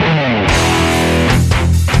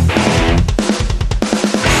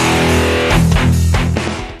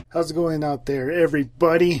How's it going out there,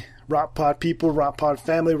 everybody? Rock Pod people, Rock Pod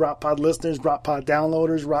family, Rock Pod listeners, Rock Pod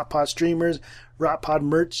downloaders, Rock Pod streamers, Rock Pod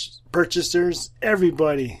merch purchasers,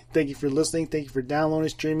 everybody. Thank you for listening. Thank you for downloading,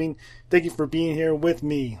 streaming. Thank you for being here with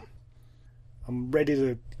me. I'm ready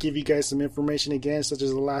to give you guys some information again, such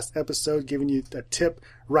as the last episode, giving you a tip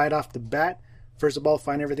right off the bat. First of all,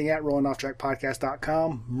 find everything at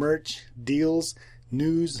rollingofftrackpodcast.com. Merch, deals,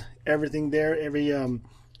 news, everything there. Every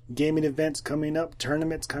gaming events coming up,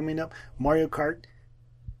 tournaments coming up, Mario Kart,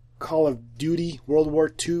 Call of Duty, World War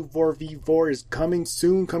II 4v4 is coming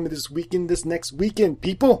soon, coming this weekend, this next weekend,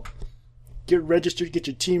 people. Get registered, get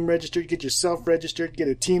your team registered, get yourself registered, get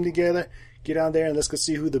a team together, get on there and let's go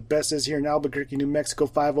see who the best is here in Albuquerque, New Mexico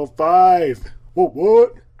 505.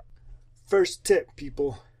 What? First tip,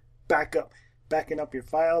 people, back up. Backing up your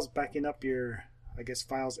files, backing up your,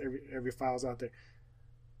 files, every file's out there.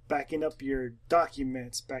 Backing up your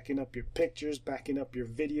documents, backing up your pictures, backing up your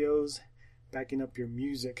videos, backing up your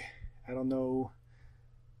music. I don't know.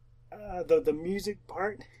 The music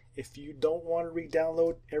part, if you don't want to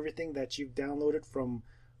re-download everything that you've downloaded from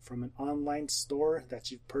an online store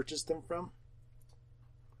that you've purchased them from,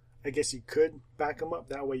 I guess you could back them up.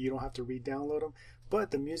 That way you don't have to re-download them.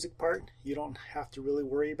 But the music part, you don't have to really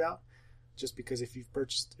worry about. Just because if you've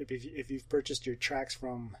purchased your tracks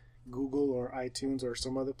from Google or iTunes or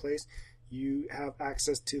some other place, you have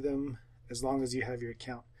access to them as long as you have your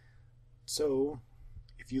account. So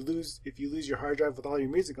if you lose your hard drive with all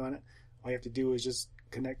your music on it, all you have to do is just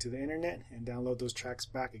connect to the internet and download those tracks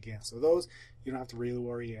back again. So those you don't have to really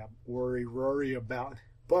worry about.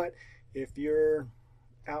 But if you're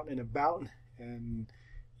out and about and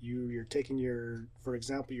you're taking your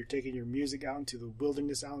music out into the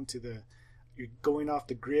wilderness, you're going off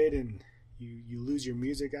the grid and you lose your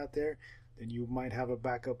music out there, then you might have a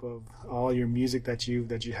backup of all your music that you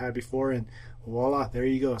had before, and voila, there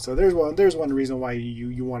you go. So there's one reason why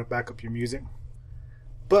you want to back up your music.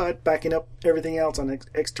 But backing up everything else on an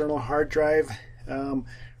external hard drive,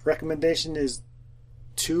 recommendation is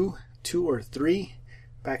two or three,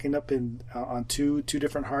 backing up on two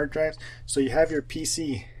different hard drives. So you have your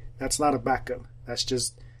PC. That's not a backup. That's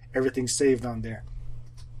just everything saved on there.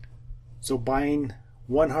 So buying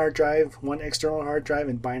one hard drive, one external hard drive,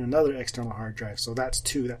 and buying another external hard drive. So that's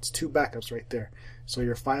two backups right there. So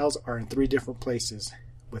your files are in three different places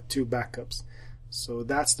with two backups. So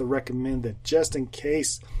that's the recommended. Just in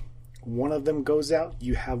case one of them goes out,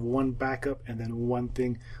 you have one backup and then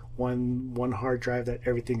one hard drive that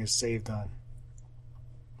everything is saved on.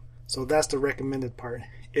 So that's the recommended part.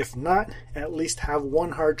 If not, at least have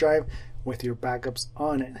one hard drive with your backups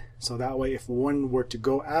on it. So that way, if one were to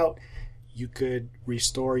go out, you could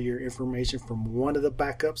restore your information from one of the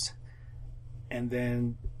backups and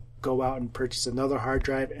then go out and purchase another hard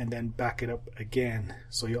drive and then back it up again.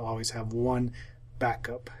 So you'll always have one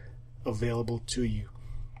backup available to you.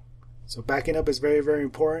 So backing up is very, very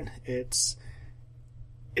important. It's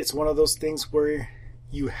one of those things where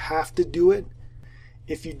you have to do it.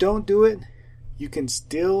 If you don't do it, you can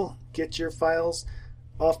still get your files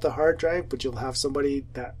off the hard drive, but you'll have somebody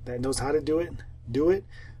that knows how to do it.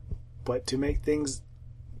 But to make things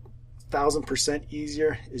 1000%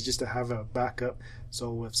 easier is just to have a backup.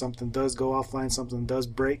 So if something does go offline, something does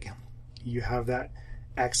break, you have that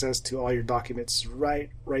access to all your documents right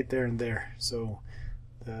there and there. So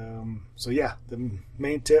yeah, the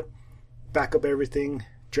main tip: back up everything,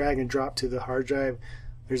 drag and drop to the hard drive.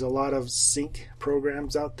 There's a lot of sync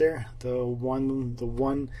programs out there. The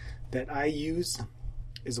one that I use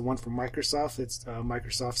is the one from Microsoft. It's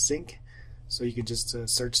Microsoft Sync. So you can just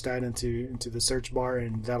search that into the search bar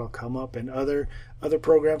and that'll come up, and other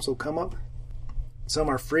programs will come up. Some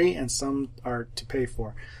are free and some are to pay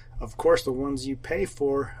for. Of course, the ones you pay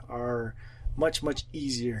for are much, much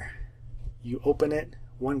easier. You open it,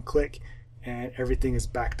 one click, and everything is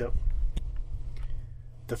backed up.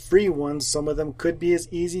 The free ones, some of them could be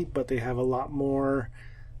as easy, but they have a lot more.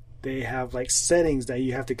 They have like settings that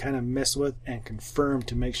you have to kind of mess with and confirm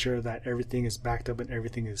to make sure that everything is backed up and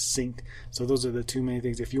everything is synced. So those are the two main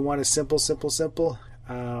things. If you want a simple,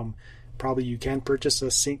 probably you can purchase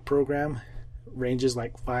a sync program. Ranges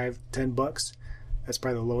like $5-10. That's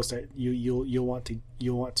probably the lowest that you'll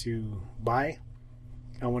want to buy.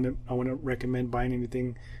 I wouldn't recommend buying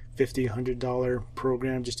anything $50-$100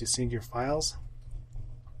 program just to sync your files.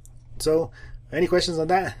 So any questions on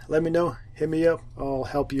that, let me know. Hit me up. I'll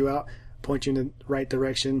help you out, point you in the right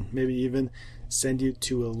direction, maybe even send you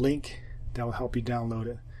to a link that will help you download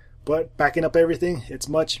it. But backing up everything, it's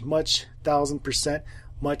much, 1000%,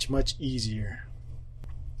 much easier.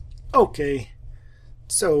 Okay,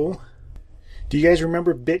 so do you guys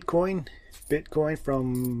remember Bitcoin? Bitcoin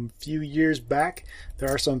from a few years back. There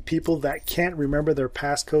are some people that can't remember their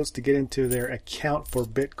passcodes to get into their account for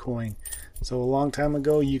Bitcoin. So a long time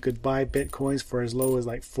ago, you could buy Bitcoins for as low as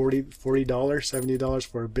like $40, $70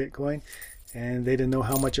 for a Bitcoin. And they didn't know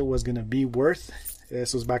how much it was going to be worth.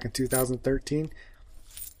 This was back in 2013.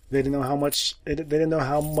 They didn't know how much. They didn't know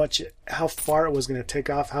how far it was going to take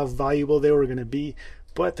off, how valuable they were going to be.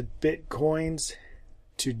 But the Bitcoins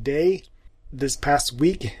today, this past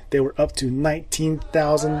week, they were up to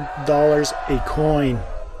 $19,000 a coin.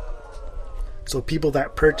 So people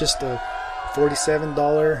that purchased a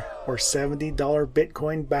 $47 or $70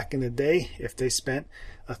 Bitcoin back in the day, if they spent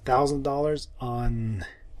 $1,000 on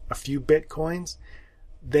a few Bitcoins,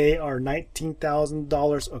 they are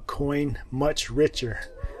 $19,000 a coin much richer.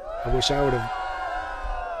 I wish I would have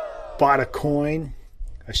bought a coin.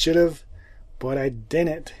 I should have, but I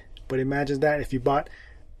didn't. But imagine that if you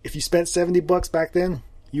spent $70 back then,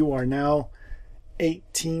 you are now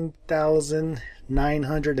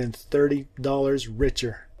 $18,930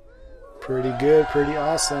 richer. Pretty good, pretty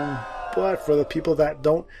awesome. But for the people that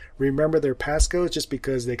don't remember their passcodes just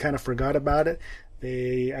because they kind of forgot about it,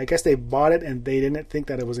 I guess they bought it and they didn't think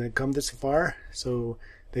that it was going to come this far, so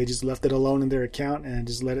they just left it alone in their account and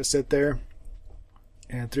just let it sit there.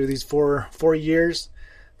 And through these four years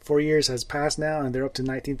has passed now, and they're up to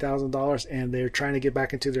 $19,000, and they're trying to get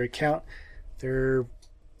back into their account. There's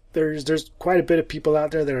quite a bit of people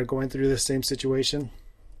out there that are going through the same situation.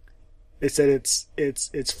 They said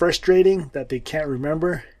it's frustrating that they can't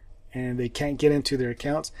remember and they can't get into their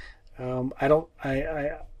accounts. I'm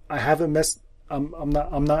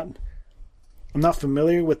not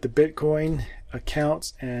familiar with the Bitcoin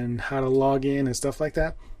accounts and how to log in and stuff like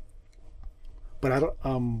that. But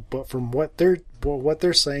but from what they're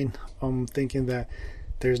saying, I'm thinking that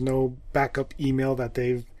there's no backup email that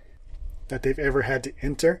they've ever had to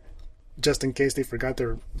enter, just in case they forgot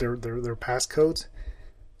their passcodes.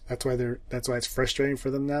 That's why it's frustrating for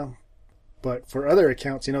them now. But for other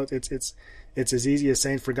accounts, it's as easy as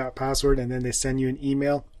saying forgot password, and then they send you an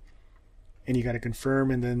email, and you got to confirm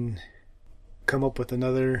and then come up with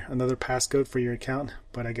another passcode for your account.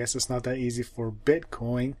 But I guess it's not that easy for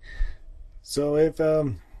Bitcoin. So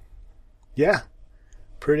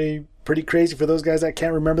pretty crazy for those guys that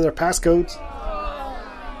can't remember their passcodes.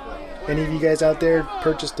 Any of you guys out there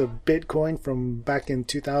purchased a Bitcoin from back in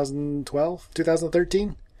 2012,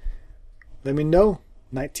 2013? Let me know.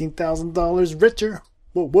 $19,000 richer.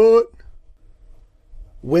 What?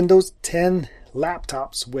 Windows 10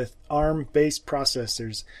 laptops with ARM-based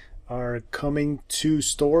processors are coming to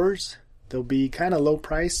stores. They'll be kind of low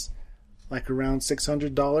price, like around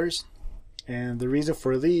 $600. And the reason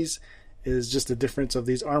for these is just the difference of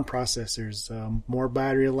these ARM processors. More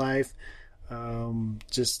battery life,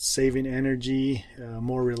 just saving energy,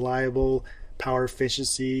 more reliable, power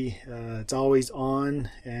efficiency. It's always on,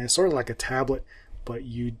 and it's sort of like a tablet, but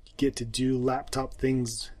you get to do laptop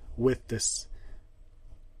things with this.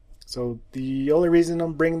 So the only reason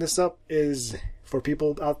I'm bringing this up is for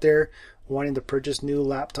people out there wanting to purchase new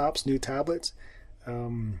laptops, new tablets.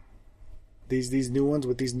 These new ones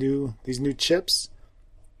with these new chips,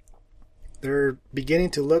 they're beginning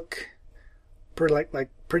to look like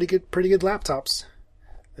pretty good laptops,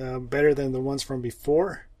 better than the ones from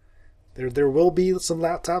before. There will be some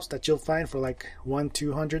laptops that you'll find for like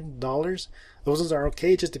 $100-$200. Those are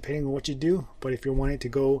okay, just depending on what you do. But if you're wanting to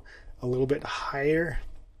go a little bit higher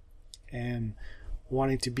and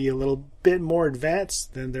wanting to be a little bit more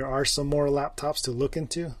advanced, then there are some more laptops to look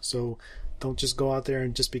into. So don't just go out there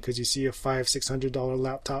and just because you see a $500-$600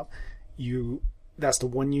 laptop, that's the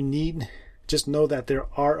one you need. Just know that there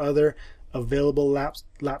are other available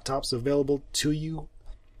laptops available to you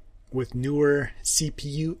with newer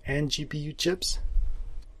CPU and GPU chips,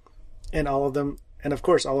 and of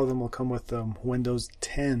course all of them will come with Windows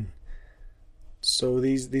 10. So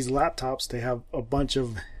these laptops, they have a bunch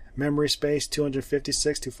of memory space,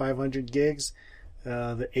 256 to 500 gigs.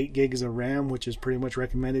 The 8 gigs of RAM, which is pretty much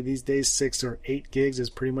recommended these days. 6 or 8 gigs is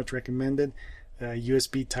pretty much recommended.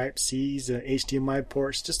 USB Type-Cs, HDMI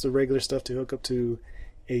ports, just the regular stuff to hook up to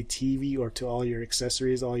a TV or to all your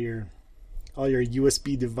accessories, all your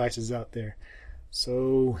USB devices out there.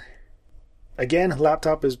 So again,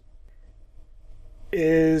 laptop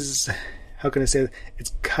is how can I say it?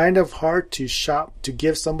 It's kind of hard to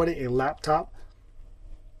give somebody a laptop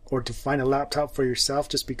or to find a laptop for yourself,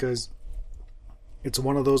 just because it's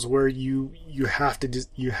one of those where you have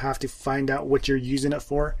to find out what you're using it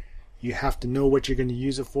for. You have to know what you're going to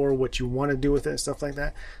use it for, what you want to do with it, stuff like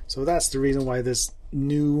that. So that's the reason why this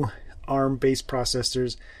new ARM-based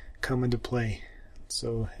processors come into play.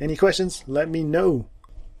 So any questions, let me know.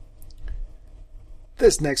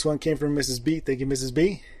 This next one came from Mrs. B. Thank you, Mrs.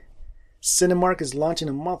 B. Cinemark is launching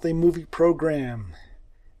a monthly movie program,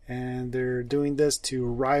 and they're doing this to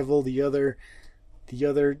rival the other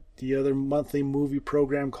monthly movie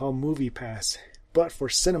program called Movie Pass. But for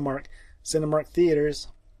Cinemark theaters,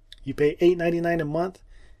 you pay $8.99 a month.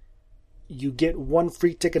 You get one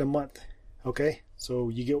free ticket a month. Okay, so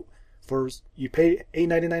you pay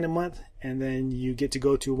 $8.99 a month, and then you get to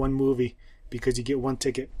go to one movie because you get one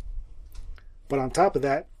ticket. But on top of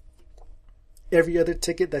that, every other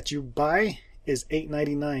ticket that you buy is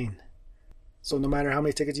 $8.99. So no matter how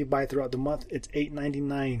many tickets you buy throughout the month, it's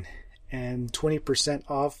 $8.99 and 20%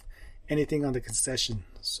 off anything on the concession.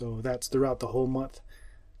 So that's throughout the whole month,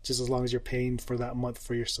 just as long as you're paying for that month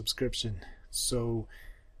for your subscription. So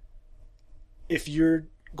if you're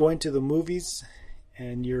going to the movies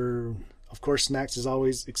and of course, snacks is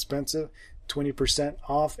always expensive, 20%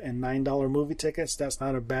 off and $9 movie tickets, that's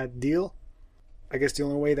not a bad deal. I guess the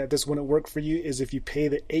only way that this wouldn't work for you is if you pay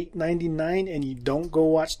the $8.99 and you don't go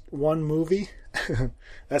watch one movie.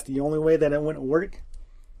 That's the only way that it wouldn't work,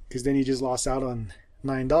 because then you just lost out on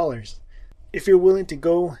 $9. If you're willing to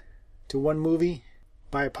go to one movie,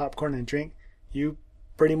 buy popcorn and drink, you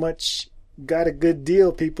pretty much got a good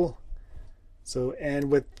deal, people. So,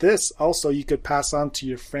 and with this also, you could pass on to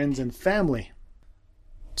your friends and family.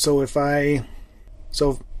 So if my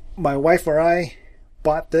wife or I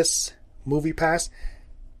bought this Movie Pass,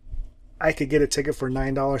 I could get a ticket for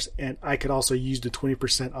 $9, and I could also use the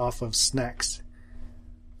 20% off of snacks.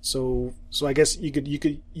 So I guess you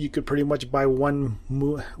could pretty much buy one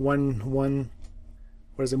movie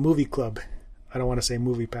club. I don't want to say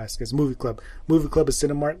Movie Pass, it's Movie Club. Movie Club is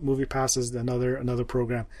Cinemark, Movie Pass is another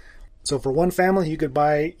program. So for one family, you could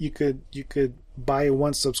buy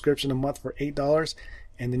one subscription a month for $8,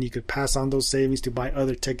 and then you could pass on those savings to buy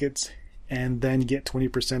other tickets and then get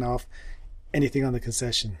 20% off anything on the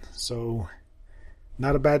concession. So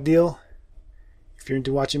not a bad deal. If you're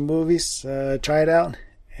into watching movies, try it out.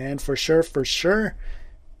 And for sure,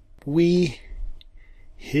 we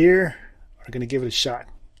here are going to give it a shot,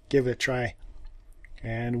 give it a try.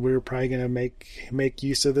 And we're probably going to make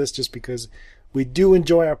use of this just because we do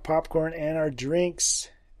enjoy our popcorn and our drinks.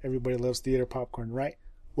 Everybody loves theater popcorn, right?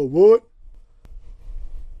 What?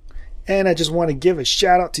 And I just want to give a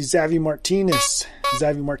shout out to Xavi Martinez.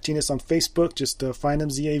 Xavi Martinez on Facebook. Just find him,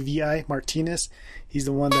 Zavi Martinez. He's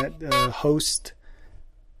the one that hosts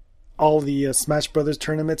all the Smash Brothers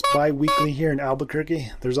tournaments bi-weekly here in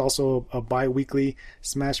Albuquerque. There's also a bi-weekly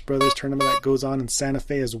Smash Brothers tournament that goes on in Santa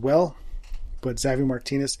Fe as well. But Xavi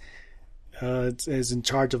Martinez is in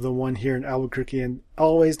charge of the one here in Albuquerque, and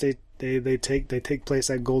always they take place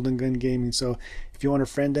at Golden Gun Gaming. So if you want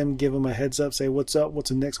to friend them, give them a heads up, say what's up, when's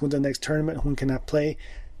the next tournament, who can I play,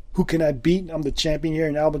 who can I beat? I'm the champion here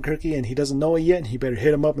in Albuquerque, and he doesn't know it yet, and he better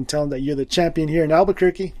hit him up and tell him that you're the champion here in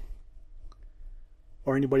Albuquerque,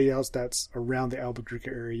 or anybody else that's around the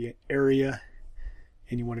Albuquerque area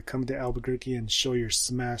and you want to come to Albuquerque and show your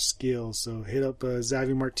Smash skills. So hit up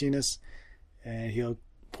Xavi Martinez, and he'll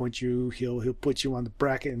put you on the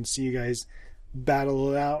bracket and see you guys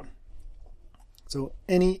battle it out. So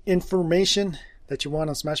any information that you want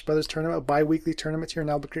on Smash Brothers tournament, bi-weekly tournament here in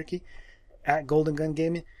Albuquerque at Golden Gun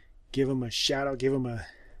Gaming, give them a shout out, give them a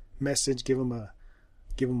message, give them a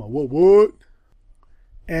what.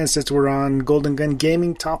 And since we're on Golden Gun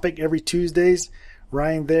Gaming topic every Tuesdays,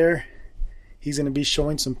 Ryan there, he's going to be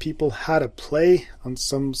showing some people how to play on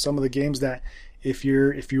some of the games that if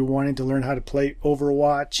you're wanting to learn how to play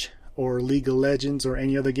Overwatch or League of Legends or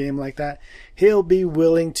any other game like that, he'll be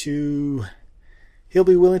willing to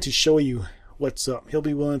show you what's up. He'll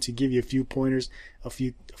be willing to give you a few pointers, a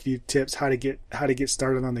few tips how to get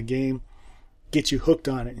started on the game, get you hooked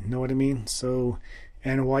on it. You know what I mean? So,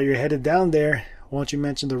 and while you're headed down there, why don't you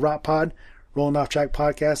mention the Rock Pod, Rolling Off Track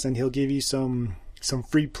Podcast, and he'll give you some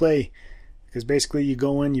free play. Because basically you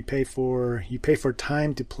go in, you pay for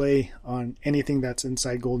time to play on anything that's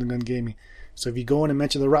inside Golden Gun Gaming. So if you go in and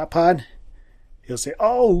mention the Rock Pod, he'll say,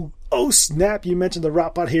 oh snap, you mentioned the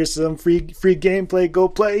Rock Pod, here's some free gameplay, go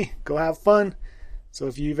play, go have fun. So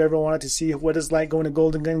if you've ever wanted to see what it's like going to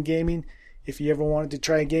Golden Gun Gaming, if you ever wanted to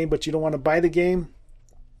try a game but you don't want to buy the game,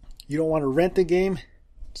 you don't want to rent the game,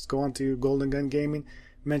 just go on to Golden Gun Gaming,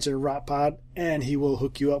 mention the Rock Pod, and he will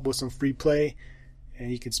hook you up with some free play. And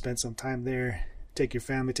you can spend some time there. Take your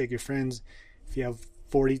family, take your friends. If you have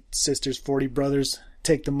 40 sisters, 40 brothers,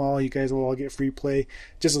 take them all. You guys will all get free play.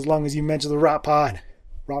 Just as long as you mention the Rock Pod.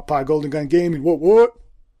 Rock Pod, Golden Gun Gaming. What?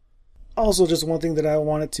 Also, just one thing that I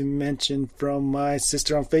wanted to mention from my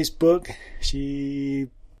sister on Facebook. She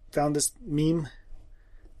found this meme,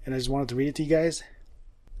 and I just wanted to read it to you guys.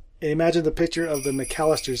 imagine the picture of the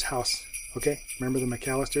McAllister's house. Okay, remember the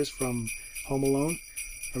McAllisters from Home Alone?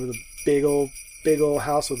 Remember the big old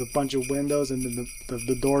house with a bunch of windows and then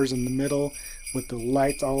the doors in the middle with the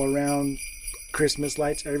lights all around, Christmas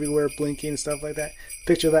lights everywhere blinking and stuff like that.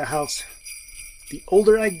 Picture that house. The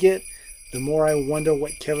older I get, the more I wonder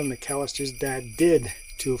what Kevin McAllister's dad did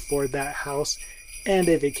to afford that house and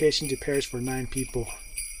a vacation to Paris for 9 people.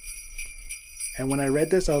 And when I read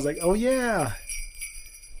this, I was like, oh yeah.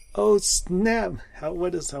 Oh snap. I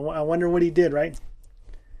wonder what he did, right?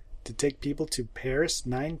 To take people to Paris,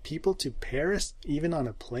 9 people to Paris, even on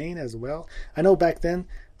a plane as well. I know back then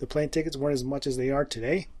the plane tickets weren't as much as they are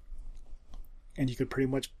today. And you could pretty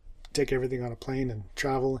much take everything on a plane and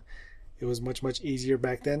travel. It was much, much easier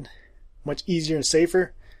back then. Much easier and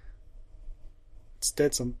safer.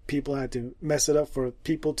 Instead, some people had to mess it up for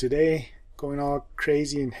people today, going all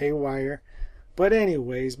crazy and haywire. But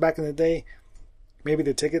anyways, back in the day, maybe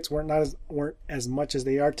the tickets weren't as much as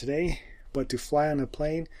they are today. But to fly on a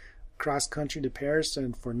plane cross country to Paris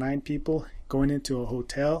and for 9 people, going into a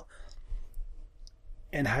hotel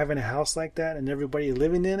and having a house like that and everybody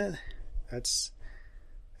living in it, that's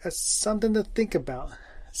something to think about,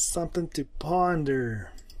 something to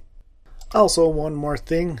ponder. Also, one more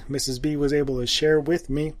thing Mrs. B was able to share with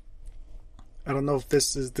me. I don't know if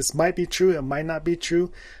this might be true, it might not be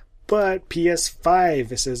true, but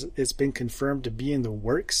PS5, it says it's been confirmed to be in the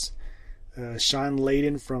works. Sean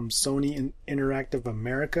Layden from Sony Interactive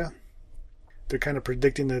America. They're kind of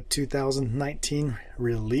predicting the 2019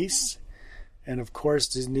 release, and of course,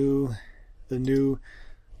 the new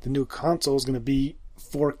console is going to be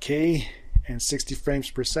 4K and 60 frames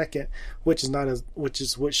per second, which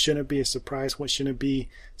is what shouldn't be a surprise, what shouldn't be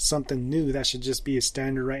something new. That should just be a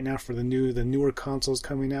standard right now for the newer consoles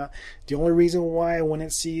coming out. The only reason why I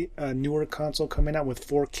wouldn't see a newer console coming out with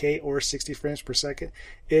 4K or 60 frames per second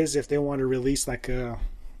is if they want to release like a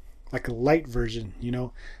light version,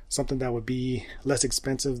 something that would be less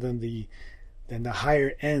expensive than the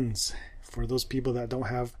higher ends for those people that don't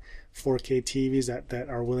have 4K TVs that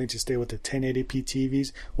are willing to stay with the 1080p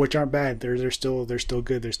TVs, which aren't bad. They're still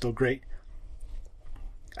good. They're still great.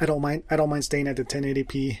 I don't mind staying at the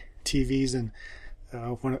 1080p TVs, and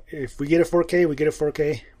if we get a 4K, we get a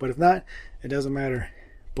 4K. But if not, it doesn't matter.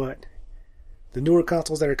 But the newer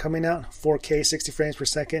consoles that are coming out, 4K 60 frames per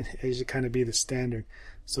second, it should kind of be the standard.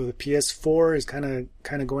 So the PS4 is kind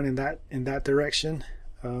of going in that direction.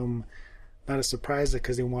 Not a surprise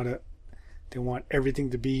because they want everything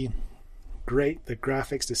to be great, the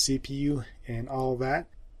graphics, the CPU, and all that.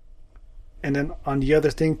 And then on the other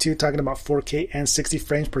thing too, talking about 4K and 60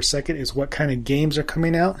 frames per second, is what kind of games are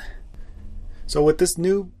coming out. So with this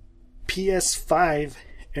new PS5,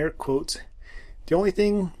 air quotes, the only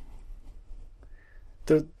thing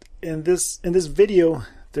in this video,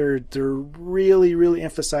 they're really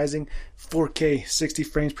emphasizing 4K 60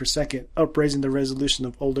 frames per second, upraising the resolution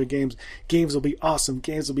of older games. Games will be awesome,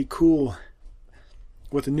 games will be cool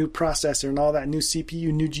with a new processor and all that, new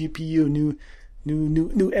CPU, new GPU,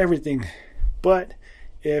 new everything. But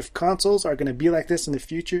if consoles are going to be like this in the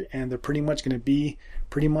future, and they're pretty much going to be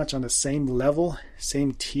pretty much on the same level,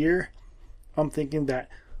 same tier, I'm thinking that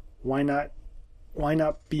why not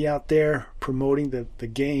be out there promoting the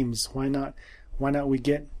games? Why not we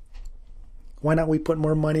put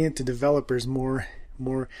more money into developers, more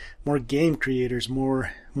game creators,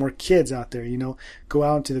 more kids out there, go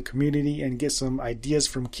out into the community and get some ideas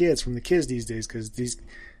from the kids these days, because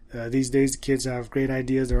these days kids have great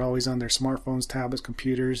ideas. They're always on their smartphones, tablets,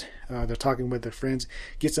 computers. They're talking with their friends.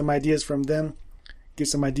 Get some ideas from them, get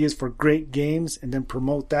some ideas for great games, and then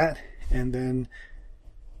promote that. And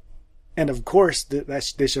of course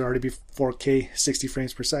they should already be 4K 60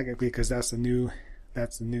 frames per second, because that's the new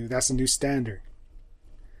standard.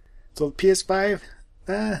 So the PS5,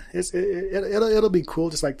 it'll be cool,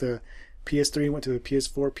 just like the PS3 went to the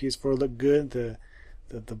PS4. PS4 looked good. The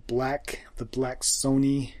black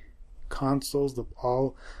Sony consoles, the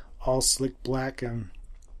all slick black, and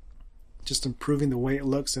just improving the way it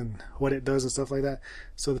looks and what it does and stuff like that.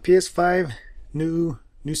 So the PS5, new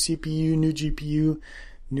CPU, new GPU,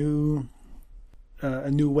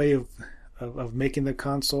 a new way of making the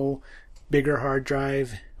console, bigger hard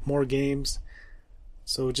drive, more games.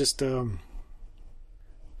 So just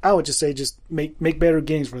I would just say just make better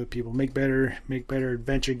games for the people. Make better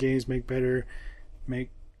adventure games. Make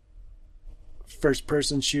first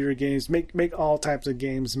person shooter games. Make all types of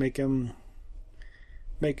games. Make them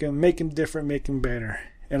different. Make them better.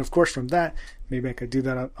 And of course, from that, maybe I could do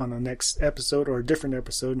that on the next episode or a different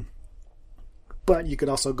episode. But you could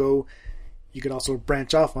also go you could also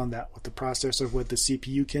branch off on that with the processor, what the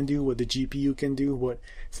CPU can do, what the GPU can do, what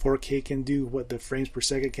 4K can do, what the frames per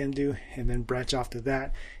second can do, and then branch off to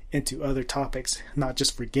that into other topics, not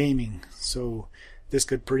just for gaming. So this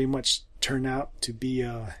could pretty much turn out to be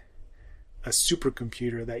a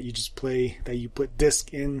supercomputer that you just play, that you put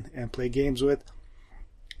disk in and play games with,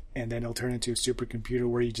 and then it'll turn into a supercomputer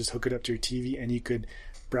where you just hook it up to your TV and you could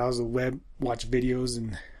browse the web, watch videos,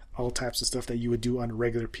 and all types of stuff that you would do on a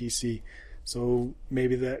regular PC. So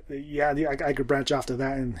maybe that, yeah, I could branch off to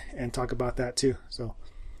that and talk about that too. So,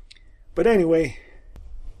 but anyway,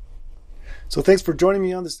 so thanks for joining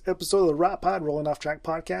me on this episode of the Rock Pod, Rolling Off Track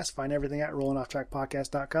Podcast. Find everything at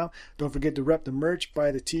rollingofftrackpodcast.com. Don't forget to rep the merch,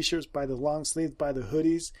 buy the t-shirts, buy the long sleeves, buy the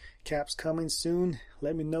hoodies. Caps coming soon.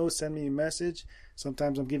 Let me know, send me a message.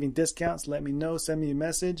 Sometimes I'm giving discounts. Let me know, send me a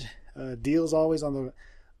message. Deals always on the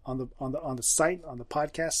site, on the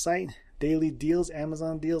podcast site. Daily deals,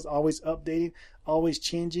 Amazon deals, always updating, always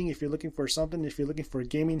changing. If you're looking for something, if you're looking for a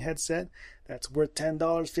gaming headset that's worth $10,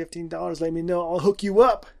 $15, let me know. I'll hook you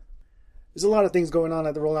up. There's a lot of things going on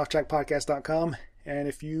at the rollingofftrackpodcast.com. And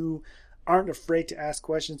if you aren't afraid to ask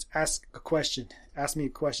questions, ask a question. Ask me a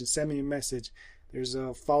question. Send me a message. There's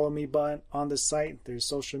a follow me button on the site. There's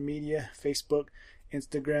social media, Facebook,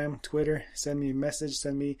 Instagram, Twitter. Send me a message.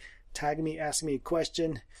 Tag me, ask me a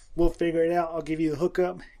question. We'll figure it out. I'll give you a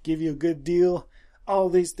hookup, give you a good deal. All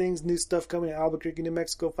these things, new stuff coming to Albuquerque, New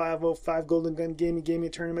Mexico, 505 Golden Gun gaming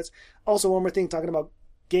tournaments. Also, one more thing, talking about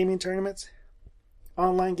gaming tournaments,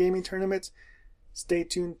 online gaming tournaments. Stay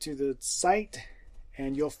tuned to the site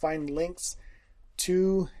and you'll find links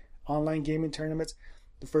to online gaming tournaments.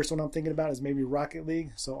 The first one I'm thinking about is maybe Rocket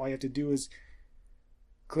League. So all you have to do is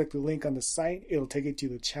click the link on the site. It'll take you to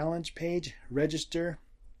the challenge page, register,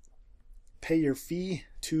 pay your fee,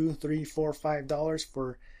 $2, $3, $4,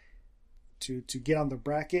 $5 to get on the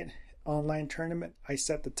bracket online tournament. I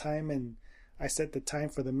set the time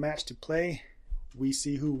for the match to play. We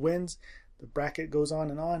see who wins. The bracket goes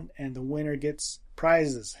on, and the winner gets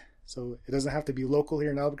prizes. So it doesn't have to be local here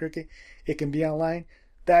in Albuquerque. It can be online.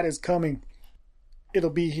 That is coming. It'll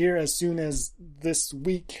be here as soon as this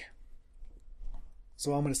week.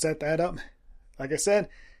 So I'm going to set that up. Like I said,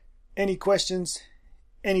 any questions,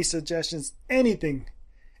 any suggestions, anything,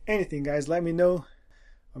 guys, let me know.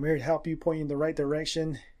 I'm here to help you, point you in the right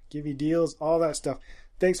direction, give you deals, all that stuff.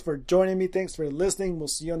 Thanks for joining me. Thanks for listening. We'll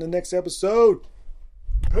see you on the next episode.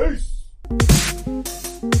 Peace.